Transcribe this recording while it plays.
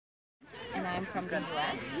I'm from the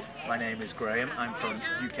US. My name is Graham, I'm from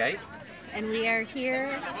UK. And we are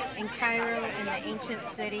here in Cairo in the ancient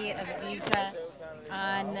city of Giza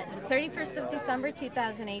on the 31st of December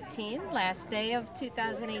 2018, last day of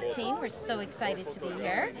 2018. We're so excited to be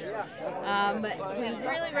here. We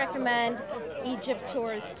really recommend Egypt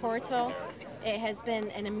Tours Portal. It has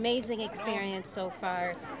been an amazing experience so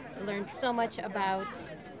far. I learned so much about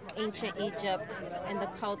ancient Egypt and the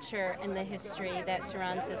culture and the history that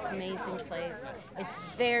surrounds this amazing place. It's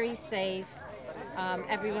very safe.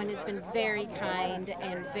 Everyone has been very kind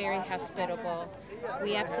and very hospitable.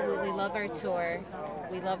 We absolutely love our tour.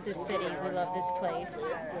 We love this city. We love this place.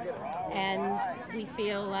 And we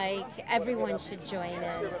feel like everyone should join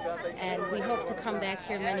in. And we hope to come back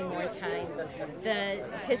here many more times. The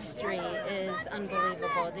history is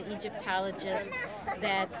unbelievable. The Egyptologists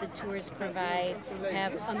that the tours provide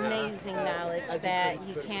have amazing knowledge that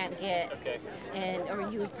you can't get,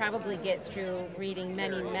 or you would probably get through reading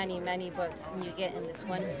many books, and you get in this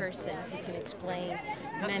one person who can explain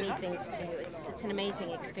many things to you. It's an amazing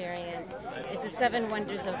experience. It's the 7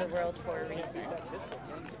 wonders of the world for a reason.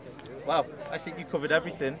 Wow, I think you covered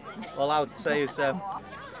everything. All I would say is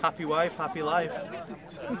happy wife, happy life.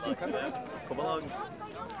 Come along.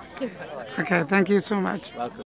 Okay, thank you so much. Welcome.